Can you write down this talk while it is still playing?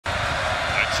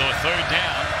So a third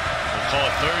down. We'll call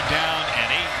it third down and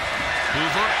 8.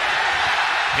 Hoover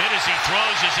hit as he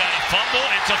throws. Is that a fumble?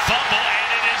 It's a fumble, and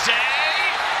it is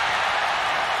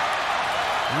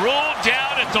ruled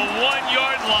down at the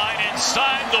 1-yard line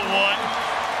inside the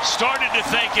 1. Started to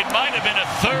think it might have been a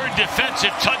third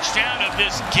defensive touchdown of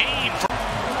this game.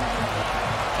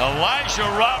 Elijah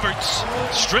Roberts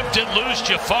stripped it loose.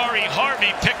 Jahfari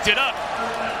Harvey picked it up.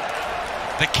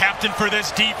 The captain for this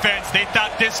defense, they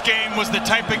thought this game was the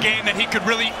type of game that he could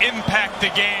really impact the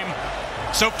game.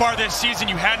 So far this season,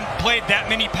 you hadn't played that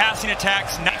many passing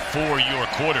attacks. For your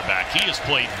quarterback, he has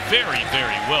played very,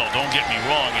 very well. Don't get me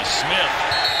wrong. As Smith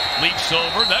leaps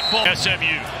over that ball.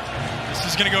 SMU. This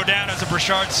is going to go down as a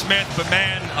Brashard Smith, but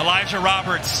man, Elijah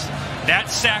Roberts, that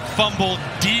sack fumble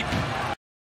deep